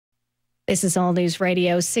This is All News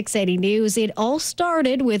Radio 680 News. It all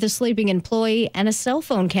started with a sleeping employee and a cell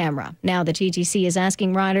phone camera. Now the TTC is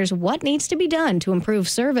asking riders what needs to be done to improve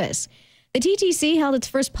service. The TTC held its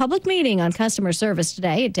first public meeting on customer service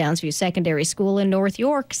today at Downsview Secondary School in North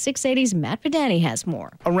York. 680's Matt Padanyi has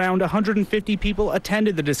more. Around 150 people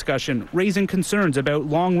attended the discussion, raising concerns about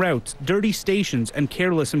long routes, dirty stations, and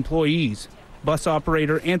careless employees. Bus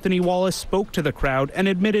operator Anthony Wallace spoke to the crowd and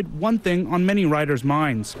admitted one thing on many riders'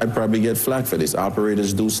 minds. I probably get flack for this.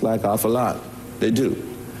 Operators do slack off a lot. They do.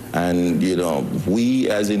 And,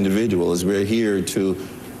 we as individuals, we're here to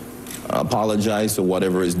apologize for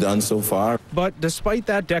whatever is done so far. But despite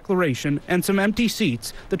that declaration and some empty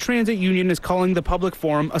seats, the transit union is calling the public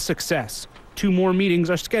forum a success. 2 more meetings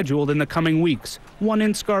are scheduled in the coming weeks, one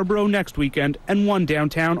in Scarborough next weekend and one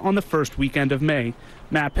downtown on the first weekend of May.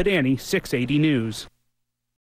 Matt Padanyi, 680 News.